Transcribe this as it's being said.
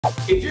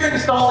If you're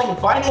installing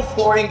vinyl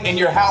flooring in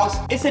your house,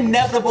 it's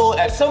inevitable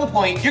at some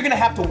point you're gonna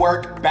have to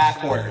work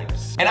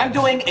backwards. And I'm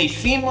doing a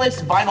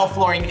seamless vinyl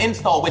flooring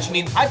install, which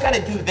means I've gotta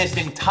do this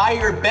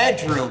entire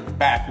bedroom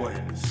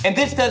backwards. And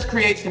this does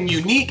create some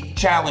unique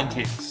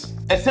challenges.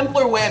 A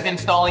simpler way of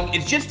installing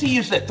is just to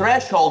use the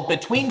threshold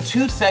between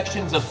two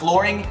sections of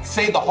flooring,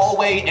 say the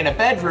hallway and a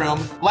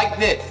bedroom, like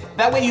this.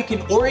 That way you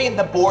can orient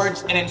the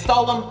boards and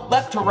install them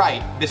left to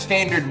right, the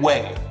standard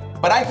way.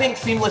 But I think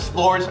seamless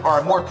floors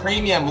are a more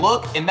premium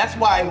look, and that's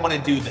why I want to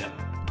do them.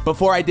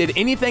 Before I did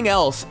anything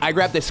else, I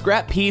grabbed a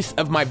scrap piece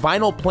of my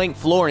vinyl plank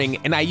flooring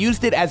and I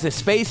used it as a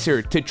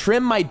spacer to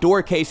trim my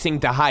door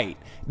casing to height.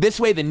 This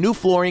way the new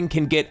flooring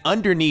can get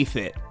underneath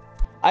it.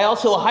 I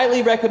also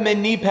highly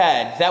recommend knee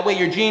pads, that way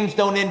your jeans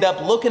don't end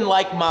up looking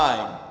like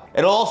mine.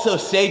 It'll also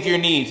save your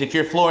knees if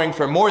you're flooring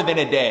for more than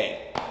a day.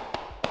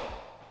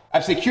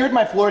 I've secured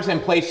my floors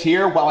in place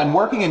here while I'm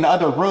working in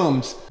other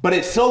rooms, but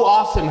it's so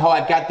awesome how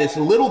I've got this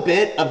little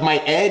bit of my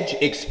edge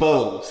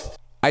exposed.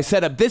 I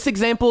set up this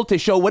example to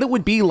show what it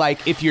would be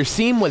like if your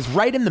seam was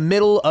right in the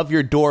middle of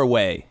your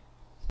doorway.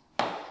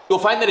 You'll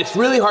find that it's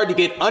really hard to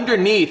get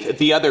underneath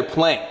the other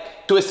plank.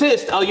 To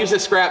assist, I'll use a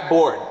scrap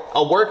board.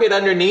 I'll work it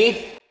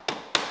underneath.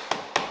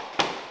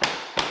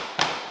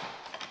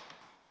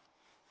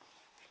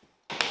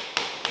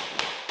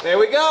 There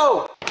we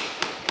go!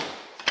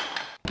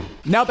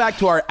 Now back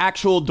to our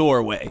actual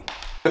doorway.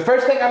 The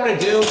first thing I'm gonna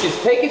do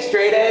is take a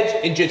straight edge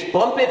and just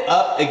bump it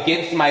up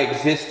against my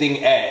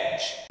existing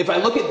edge. If I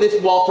look at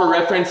this wall for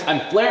reference,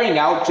 I'm flaring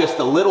out just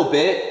a little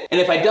bit,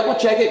 and if I double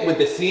check it with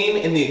the seam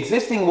in the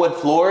existing wood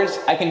floors,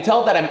 I can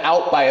tell that I'm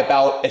out by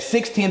about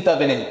 1/16 of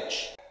an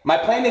inch. My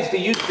plan is to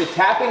use the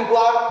tapping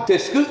block to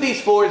scoot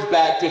these floors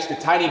back just a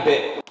tiny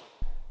bit.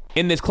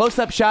 In this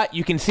close-up shot,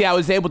 you can see I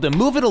was able to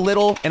move it a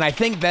little, and I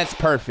think that's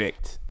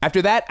perfect.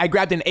 After that, I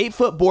grabbed an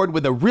 8-foot board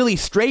with a really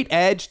straight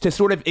edge to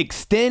sort of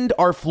extend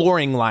our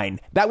flooring line.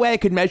 That way I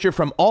could measure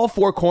from all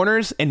 4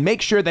 corners and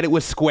make sure that it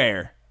was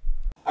square.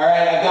 All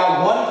right, I've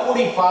got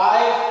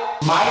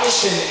 145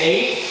 minus an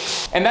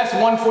 8, and that's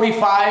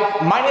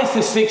 145 minus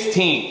a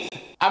 16th.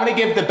 I'm gonna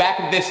give the back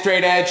of this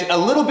straight edge a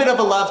little bit of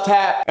a love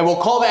tap, and we'll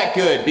call that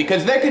good,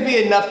 because there could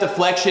be enough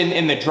deflection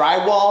in the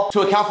drywall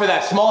to account for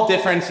that small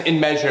difference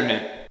in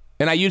measurement.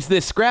 And I used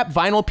this scrap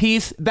vinyl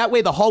piece, that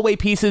way the hallway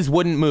pieces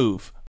wouldn't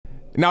move.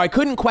 Now I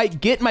couldn't quite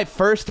get my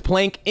first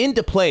plank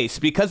into place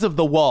because of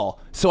the wall,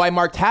 so I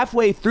marked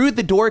halfway through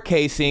the door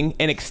casing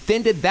and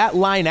extended that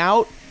line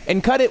out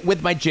and cut it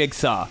with my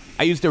jigsaw.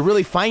 I used a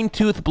really fine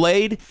tooth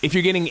blade. If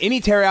you're getting any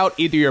tear out,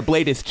 either your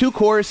blade is too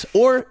coarse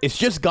or it's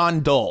just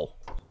gone dull.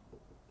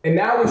 And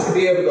now we should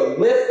be able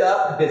to lift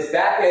up this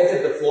back edge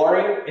of the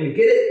flooring and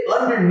get it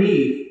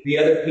underneath the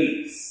other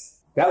piece.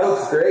 That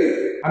looks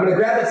great. I'm gonna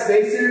grab a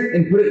spacer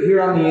and put it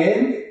here on the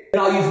end,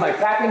 and I'll use my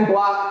tapping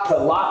block to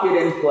lock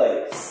it in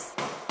place.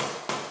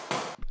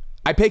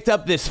 I picked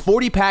up this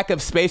 40-pack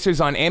of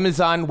spacers on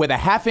Amazon with a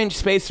 1/2-inch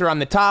spacer on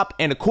the top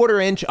and a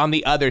 1/4-inch on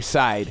the other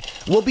side.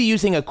 We'll be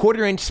using a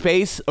 1/4-inch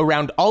space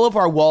around all of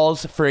our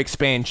walls for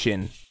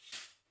expansion.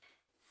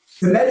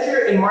 To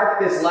measure and mark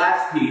this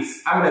last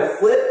piece, I'm going to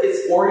flip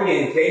its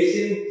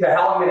orientation to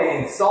how I'm going to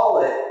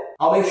install it.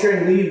 I'll make sure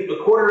and leave a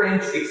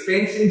 1/4-inch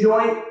expansion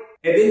joint,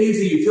 and then use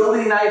a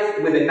utility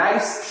knife with a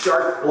nice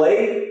sharp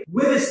blade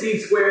with a speed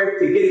square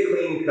to get a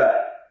clean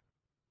cut.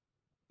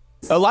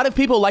 A lot of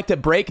people like to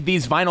break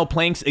these vinyl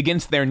planks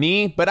against their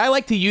knee, but I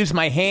like to use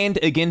my hand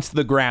against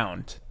the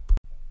ground.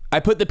 I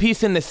put the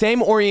piece in the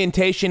same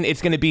orientation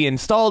it's going to be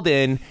installed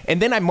in,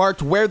 and then I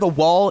marked where the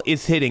wall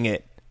is hitting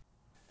it.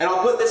 And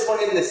I'll put this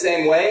one in the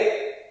same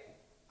way.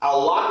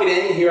 I'll lock it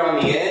in here on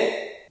the end,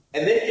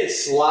 and then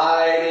just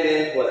slide it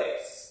in place.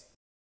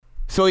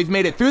 So we've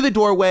made it through the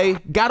doorway,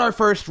 got our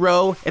first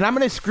row, and I'm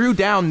going to screw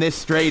down this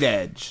straight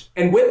edge.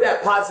 And with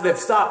that positive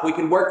stop, we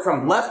can work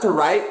from left to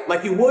right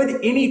like you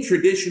would any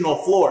traditional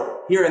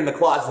floor here in the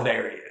closet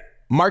area.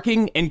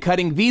 Marking and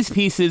cutting these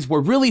pieces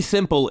were really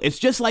simple. It's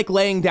just like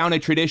laying down a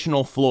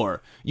traditional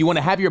floor. You want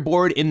to have your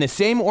board in the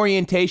same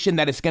orientation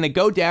that it's going to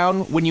go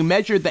down when you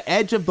measure the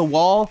edge of the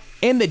wall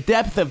and the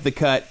depth of the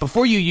cut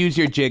before you use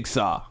your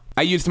jigsaw.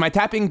 I used my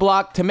tapping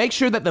block to make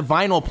sure that the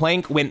vinyl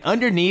plank went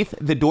underneath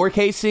the door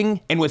casing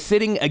and was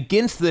sitting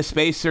against the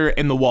spacer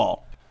in the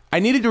wall. I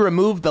needed to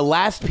remove the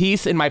last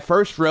piece in my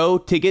first row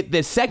to get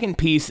this second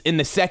piece in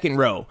the second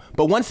row,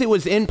 but once it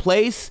was in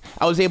place,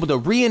 I was able to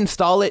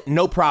reinstall it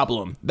no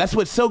problem. That's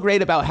what's so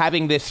great about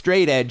having this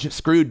straight edge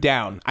screwed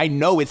down. I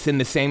know it's in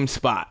the same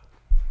spot.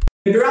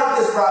 And throughout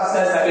this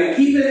process, I've been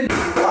keeping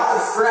a lot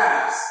of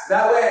scraps.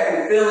 That way I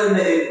can fill in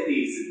the end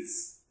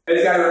pieces. I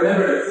just gotta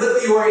remember to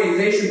flip the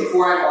orientation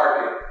before I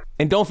mark it.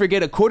 And don't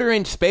forget a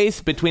 1/4-inch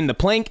space between the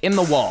plank and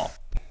the wall.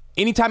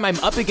 Anytime I'm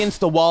up against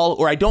the wall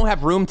or I don't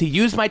have room to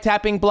use my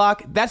tapping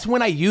block, that's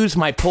when I use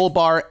my pull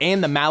bar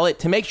and the mallet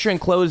to make sure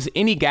and close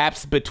any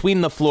gaps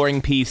between the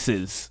flooring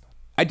pieces.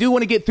 I do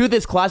want to get through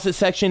this closet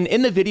section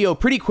in the video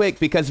pretty quick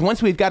because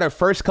once we've got our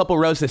first couple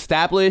rows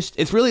established,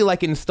 it's really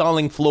like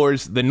installing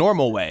floors the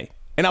normal way.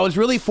 And I was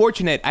really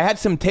fortunate. I had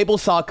some table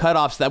saw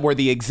cutoffs that were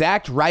the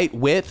exact right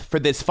width for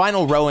this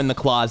final row in the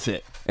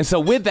closet. And so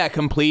with that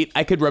complete,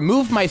 I could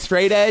remove my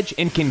straight edge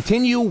and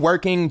continue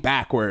working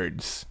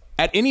backwards.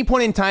 At any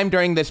point in time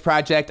during this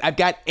project, I've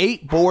got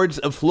 8 boards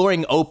of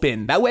flooring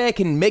open. That way I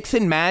can mix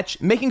and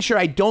match, making sure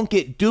I don't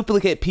get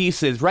duplicate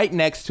pieces right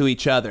next to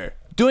each other.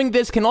 Doing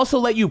this can also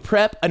let you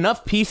prep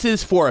enough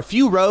pieces for a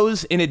few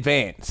rows in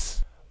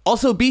advance.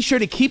 Also, be sure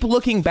to keep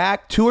looking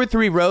back 2 or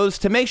 3 rows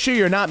to make sure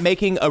you're not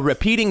making a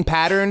repeating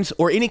patterns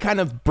or any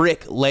kind of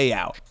brick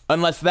layout,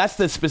 unless that's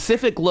the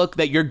specific look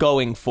that you're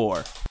going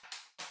for.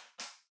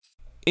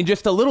 In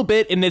just a little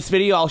bit in this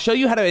video, I'll show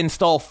you how to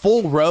install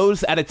full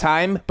rows at a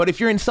time, but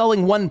if you're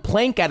installing one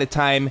plank at a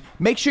time,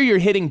 make sure you're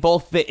hitting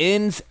both the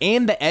ends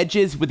and the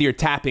edges with your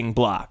tapping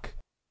block.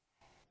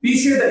 Be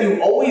sure that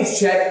you always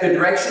check the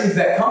directions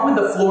that come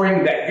with the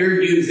flooring that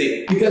you're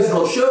using, because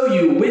it'll show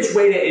you which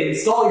way to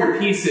install your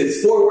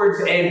pieces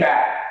forwards and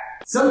back.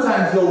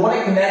 Sometimes you'll want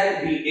to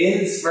connect the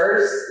ends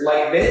first,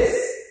 like this,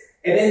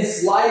 and then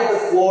slide the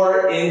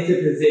floor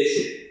into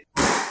position.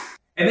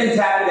 And then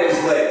tap it in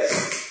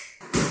place.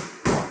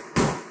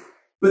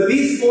 But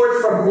these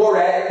floors from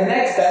Flooret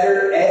connect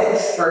better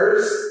edge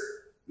first,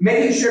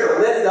 making sure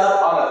to lift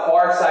up on the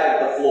far side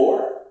of the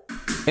floor.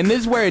 And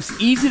this is where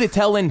it's easy to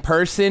tell in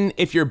person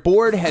if your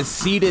board has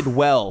seated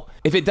well.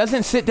 If it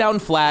doesn't sit down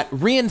flat,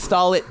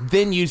 reinstall it,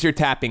 then use your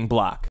tapping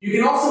block. You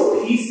can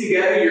also piece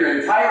together your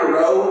entire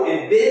row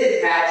and then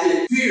attach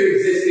it to your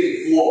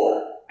existing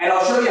floor. And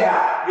I'll show you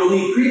how. You'll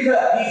need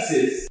pre-cut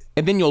pieces.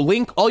 And then you'll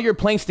link all your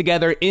planks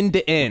together end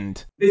to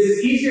end. This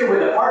is easier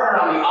with a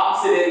partner on the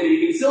opposite end, but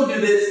you can still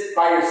do this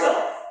by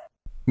yourself.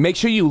 Make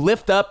sure you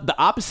lift up the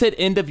opposite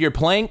end of your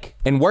plank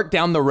and work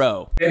down the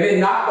row. And then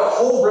knock the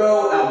whole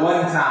row at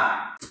one time.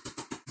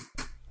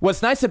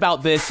 What's nice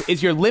about this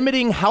is you're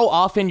limiting how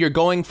often you're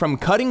going from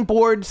cutting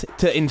boards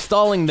to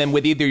installing them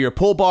with either your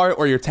pull bar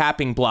or your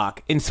tapping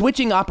block. And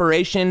switching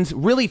operations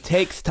really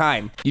takes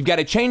time. You've got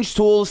to change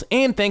tools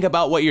and think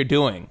about what you're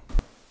doing.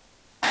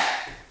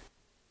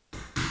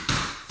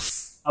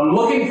 I'm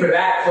looking for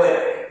that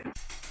click.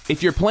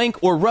 If your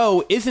plank or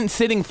row isn't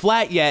sitting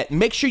flat yet,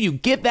 make sure you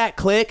get that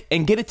click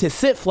and get it to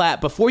sit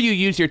flat before you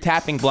use your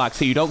tapping block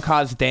so you don't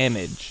cause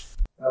damage.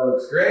 That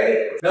looks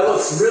great. That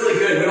looks really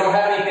good. We don't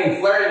have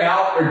anything flaring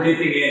out or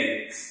dipping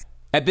in.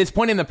 At this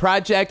point in the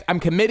project, I'm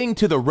committing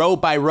to the row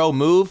by row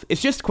move.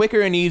 It's just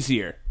quicker and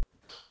easier.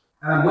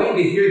 I'm waiting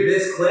to hear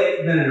this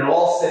click, then it'll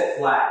all sit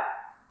flat.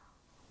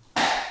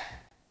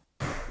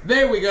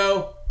 There we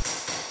go.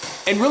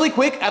 And really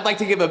quick, I'd like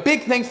to give a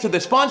big thanks to the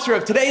sponsor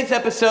of today's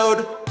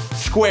episode,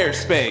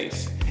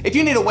 Squarespace. If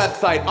you need a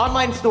website,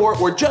 online store,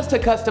 or just a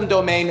custom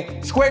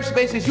domain,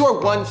 Squarespace is your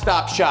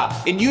one-stop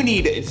shop, and you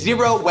need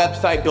 0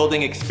 website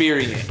building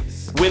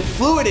experience. With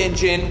Flooret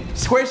Engine,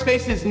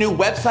 Squarespace's new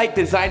website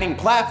designing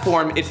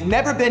platform, it's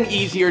never been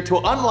easier to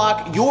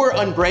unlock your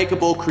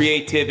unbreakable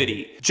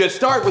creativity. Just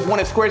start with one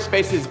of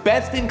Squarespace's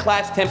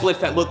best-in-class templates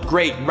that look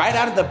great right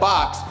out of the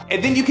box,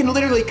 and then you can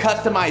literally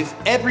customize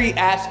every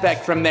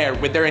aspect from there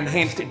with their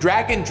enhanced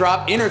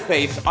drag-and-drop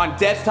interface on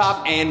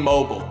desktop and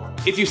mobile.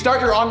 If you start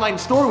your online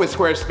store with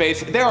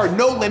Squarespace, there are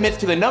no limits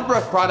to the number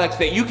of products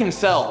that you can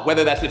sell,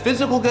 whether that's a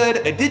physical good,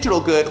 a digital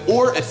good,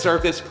 or a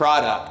service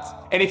product.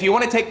 And if you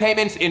want to take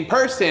payments in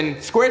person,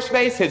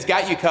 Squarespace has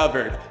got you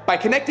covered. By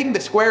connecting the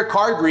Square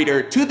card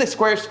reader to the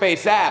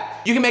Squarespace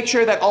app, you can make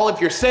sure that all of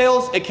your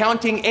sales,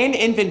 accounting, and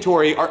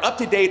inventory are up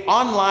to date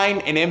online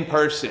and in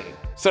person.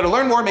 So to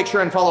learn more, make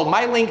sure and follow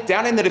my link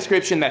down in the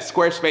description. That's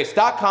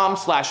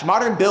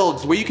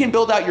squarespace.com/modernbuilds, where you can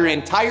build out your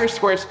entire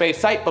Squarespace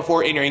site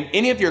before entering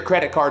any of your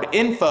credit card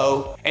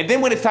info. And then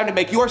when it's time to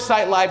make your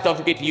site live, don't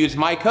forget to use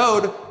my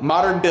code,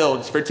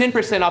 ModernBuilds, for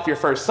 10% off your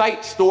first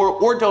site, store,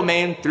 or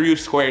domain through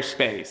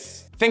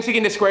Squarespace. Thanks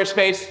again to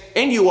Squarespace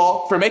and you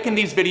all for making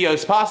these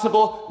videos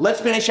possible. Let's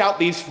finish out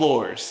these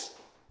floors.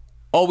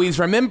 Always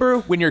remember,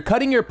 when you're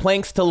cutting your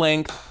planks to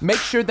length, make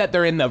sure that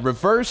they're in the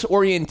reverse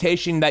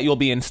orientation that you'll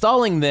be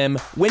installing them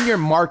when you're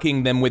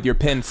marking them with your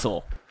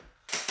pencil.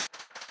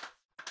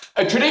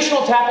 A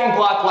traditional tapping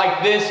block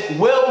like this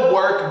will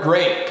work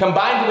great.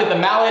 Combined with the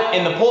mallet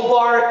and the pull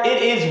bar,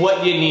 it is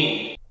what you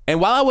need. And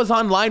while I was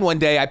online one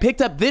day, I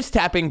picked up this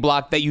tapping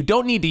block that you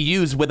don't need to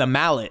use with a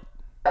mallet.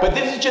 But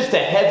this is just a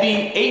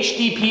heavy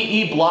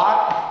HDPE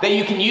block that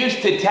you can use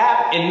to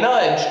tap and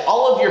nudge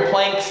all of your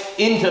planks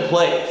into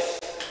place.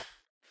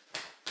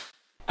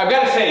 I've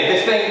got to say,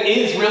 this thing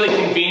is really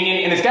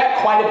convenient and it's got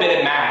quite a bit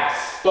of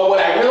mass. But what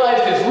I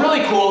realized is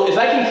really cool is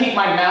I can keep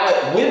my mallet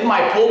with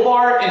my pull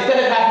bar instead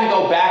of having to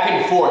go back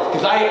and forth,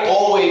 because I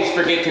always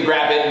forget to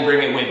grab it and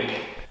bring it with me.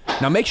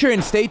 Now make sure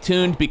and stay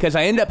tuned, because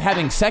I end up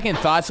having second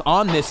thoughts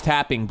on this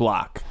tapping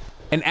block.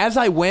 And as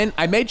I went,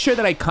 I made sure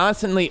that I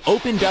constantly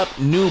opened up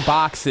new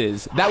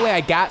boxes. That way I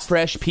got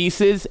fresh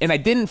pieces and I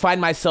didn't find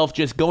myself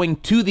just going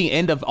to the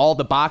end of all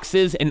the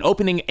boxes and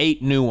opening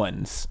 8 new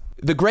ones.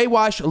 The gray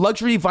wash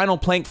luxury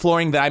vinyl plank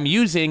flooring that I'm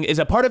using is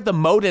a part of the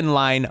Modin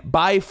line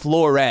by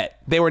Flooret.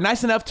 They were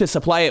nice enough to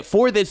supply it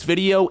for this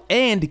video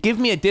and give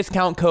me a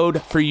discount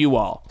code for you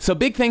all. So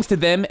big thanks to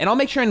them, and I'll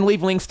make sure and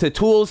leave links to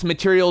tools,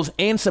 materials,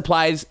 and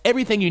supplies,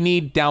 everything you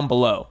need down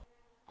below.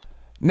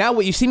 Now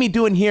what you see me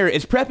doing here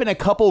is prepping a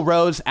couple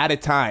rows at a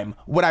time.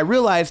 What I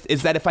realized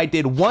is that if I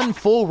did one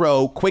full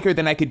row quicker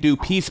than I could do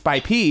piece by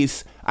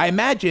piece, I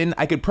imagine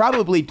I could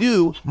probably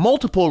do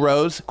multiple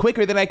rows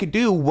quicker than I could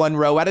do one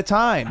row at a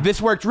time.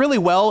 This worked really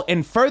well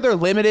and further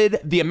limited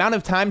the amount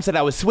of times that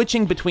I was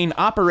switching between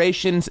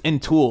operations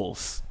and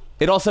tools.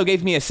 It also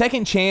gave me a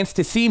second chance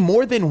to see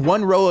more than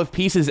one row of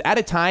pieces at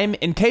a time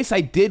in case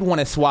I did want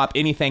to swap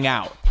anything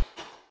out.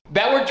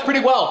 That worked pretty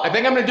well. I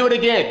think I'm gonna do it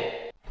again.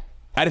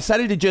 I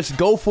decided to just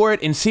go for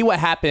it and see what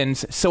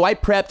happens, so I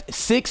prepped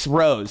 6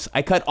 rows.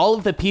 I cut all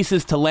of the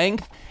pieces to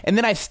length, and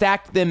then I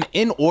stacked them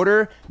in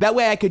order. That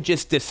way I could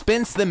just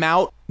dispense them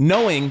out,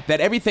 knowing that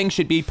everything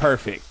should be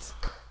perfect.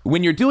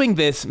 When you're doing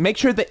this, make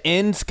sure the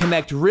ends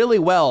connect really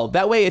well.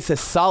 That way it's a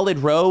solid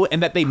row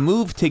and that they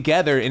move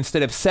together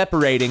instead of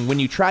separating when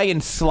you try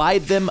and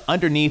slide them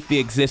underneath the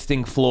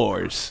existing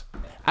floors.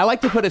 I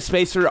like to put a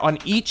spacer on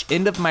each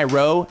end of my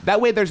row,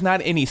 that way there's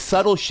not any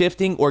subtle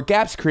shifting or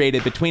gaps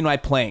created between my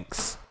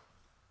planks.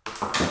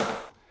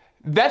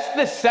 That's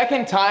the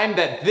second time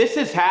that this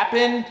has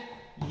happened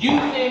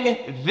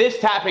using this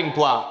tapping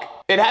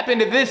block. It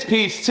happened to this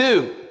piece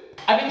too.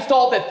 I've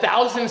installed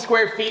 1,000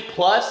 square feet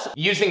plus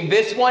using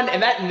this one,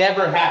 and that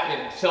never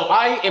happened. So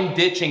I am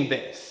ditching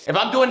this. If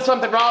I'm doing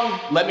something wrong,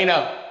 let me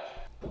know.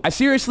 I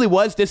seriously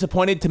was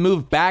disappointed to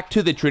move back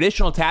to the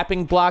traditional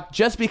tapping block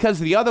just because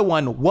the other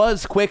one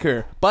was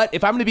quicker, but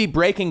if I'm going to be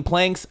breaking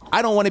planks,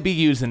 I don't want to be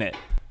using it.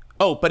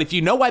 Oh, but if you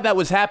know why that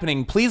was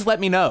happening, please let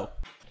me know.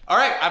 All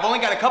right, I've only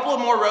got a couple of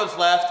more rows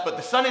left, but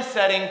the sun is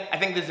setting. I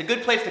think this is a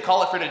good place to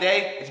call it for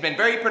today. It's been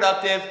very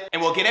productive,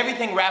 and we'll get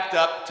everything wrapped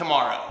up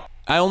tomorrow.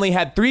 I only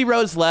had 3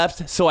 rows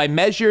left, so I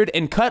measured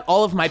and cut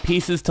all of my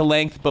pieces to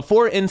length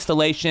before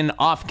installation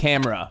off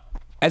camera.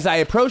 As I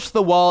approached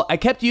the wall, I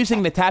kept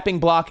using the tapping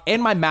block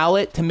and my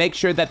mallet to make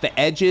sure that the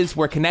edges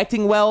were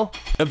connecting well,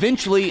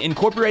 eventually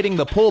incorporating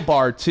the pull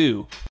bar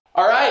too.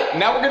 All right,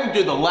 now we're gonna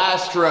do the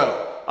last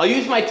row. I'll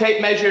use my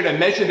tape measure to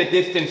measure the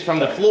distance from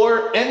the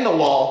floor and the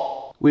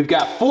wall. We've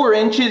got 4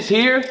 inches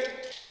here,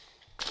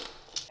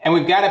 and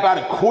we've got about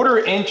a 1/4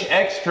 inch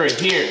extra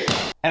here.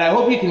 And I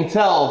hope you can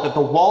tell that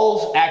the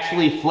wall's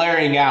actually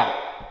flaring out.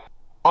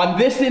 On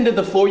this end of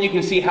the floor, you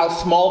can see how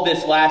small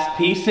this last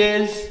piece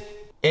is.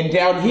 And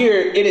down here,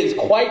 it is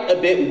quite a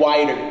bit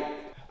wider.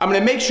 I'm gonna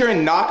make sure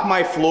and knock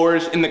my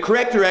floors in the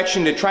correct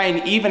direction to try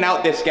and even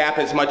out this gap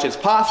as much as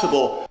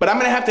possible, but I'm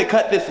gonna have to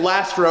cut this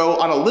last row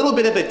on a little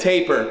bit of a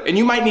taper, and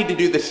you might need to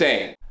do the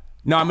same.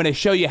 Now I'm gonna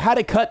show you how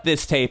to cut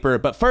this taper,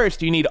 but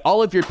first you need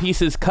all of your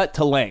pieces cut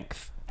to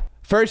length.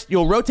 First,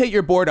 you'll rotate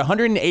your board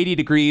 180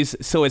 degrees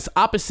so it's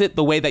opposite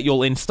the way that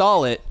you'll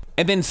install it,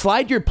 and then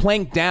slide your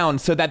plank down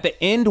so that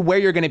the end where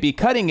you're going to be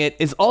cutting it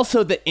is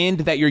also the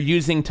end that you're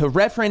using to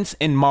reference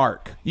and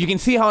mark. You can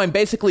see how I'm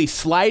basically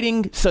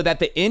sliding so that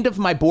the end of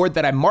my board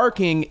that I'm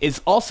marking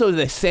is also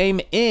the same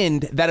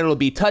end that it'll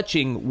be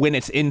touching when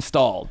it's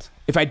installed.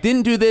 If I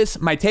didn't do this,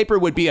 my taper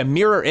would be a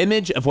mirror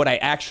image of what I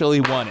actually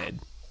wanted.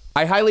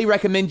 I highly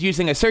recommend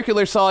using a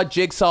circular saw,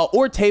 jigsaw,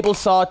 or table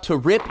saw to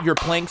rip your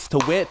planks to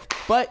width,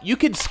 but you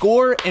could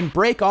score and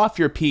break off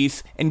your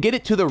piece and get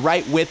it to the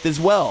right width as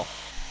well.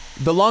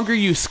 The longer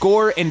you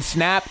score and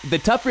snap, the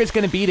tougher it's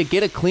going to be to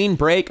get a clean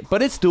break,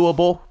 but it's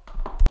doable.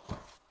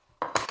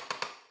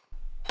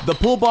 The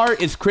pull bar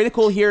is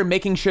critical here,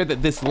 making sure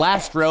that this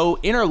last row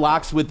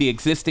interlocks with the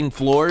existing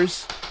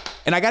floors.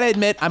 And I gotta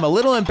admit, I'm a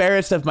little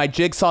embarrassed of my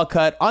jigsaw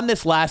cut on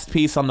this last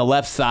piece on the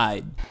left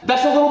side.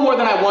 That's a little more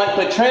than I want,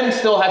 but trim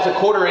still has a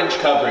 1/4 inch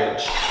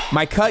coverage.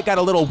 My cut got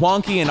a little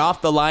wonky and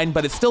off the line,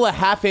 but it's still a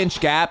 1/2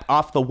 inch gap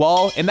off the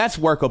wall, and that's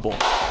workable.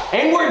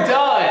 And we're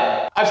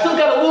done. I've still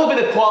got a little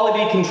bit of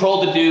quality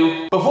control to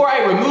do. Before I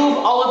remove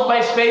all of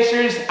my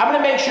spacers, I'm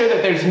gonna make sure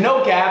that there's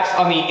no gaps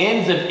on the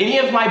ends of any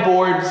of my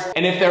boards,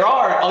 and if there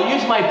are, I'll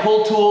use my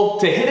pull tool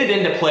to hit it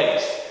into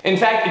place. In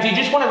fact, if you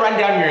just want to run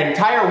down your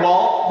entire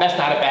wall, that's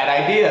not a bad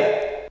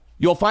idea.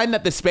 You'll find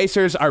that the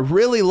spacers are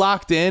really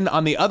locked in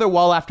on the other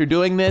wall after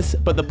doing this,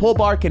 but the pull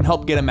bar can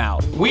help get them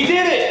out. We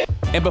did it!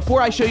 And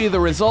before I show you the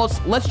results,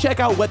 let's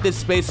check out what this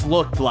space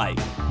looked like.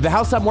 The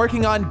house I'm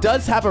working on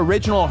does have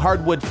original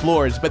hardwood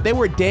floors, but they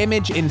were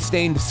damaged and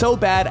stained so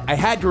bad I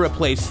had to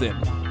replace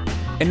them.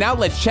 And now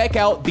let's check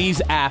out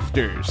these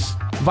afters.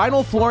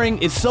 Vinyl flooring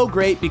is so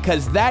great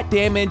because that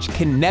damage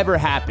can never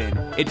happen.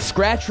 It's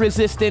scratch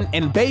resistant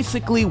and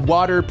basically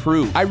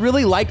waterproof. I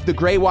really like the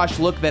gray wash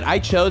look that I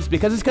chose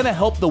because it's gonna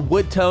help the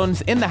wood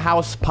tones in the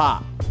house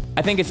pop.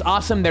 I think it's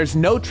awesome there's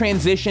no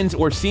transitions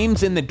or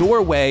seams in the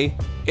doorway.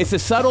 It's a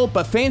subtle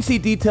but fancy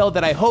detail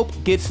that I hope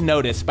gets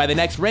noticed by the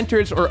next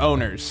renters or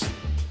owners.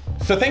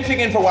 So thanks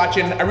again for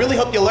watching. I really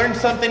hope you learned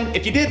something.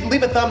 If you did,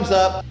 leave a thumbs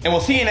up, and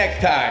we'll see you next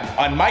time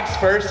on Mike's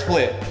First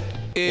Flip.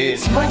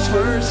 It's Mike's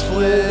First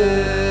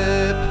Flip.